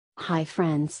Hi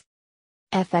friends.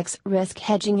 FX risk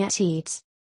hedging at EADS.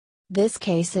 This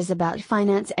case is about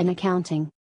finance and accounting.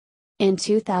 In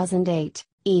 2008,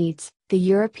 EADS, the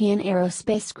European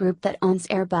aerospace group that owns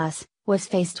Airbus, was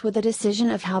faced with a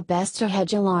decision of how best to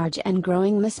hedge a large and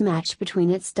growing mismatch between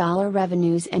its dollar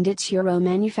revenues and its euro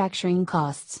manufacturing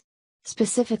costs.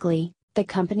 Specifically, the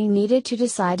company needed to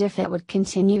decide if it would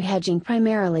continue hedging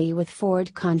primarily with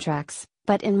forward contracts,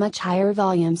 but in much higher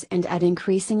volumes and at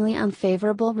increasingly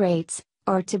unfavorable rates,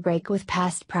 or to break with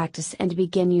past practice and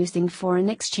begin using foreign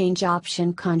exchange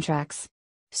option contracts.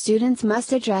 Students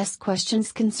must address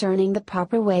questions concerning the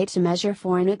proper way to measure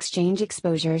foreign exchange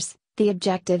exposures, the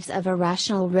objectives of a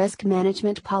rational risk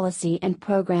management policy and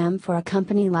program for a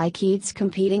company like EADS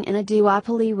competing in a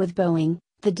duopoly with Boeing,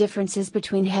 the differences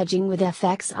between hedging with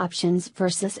FX options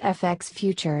versus FX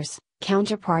futures,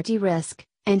 counterparty risk,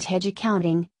 and hedge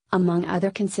accounting, among other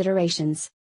considerations.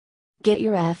 Get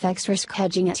your FX risk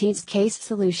hedging at EADS Case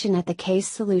Solution at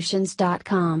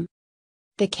thecasesolutions.com.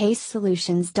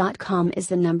 Thecasesolutions.com is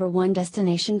the #1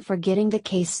 destination for getting the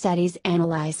case studies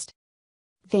analyzed.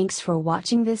 Thanks for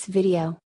watching this video.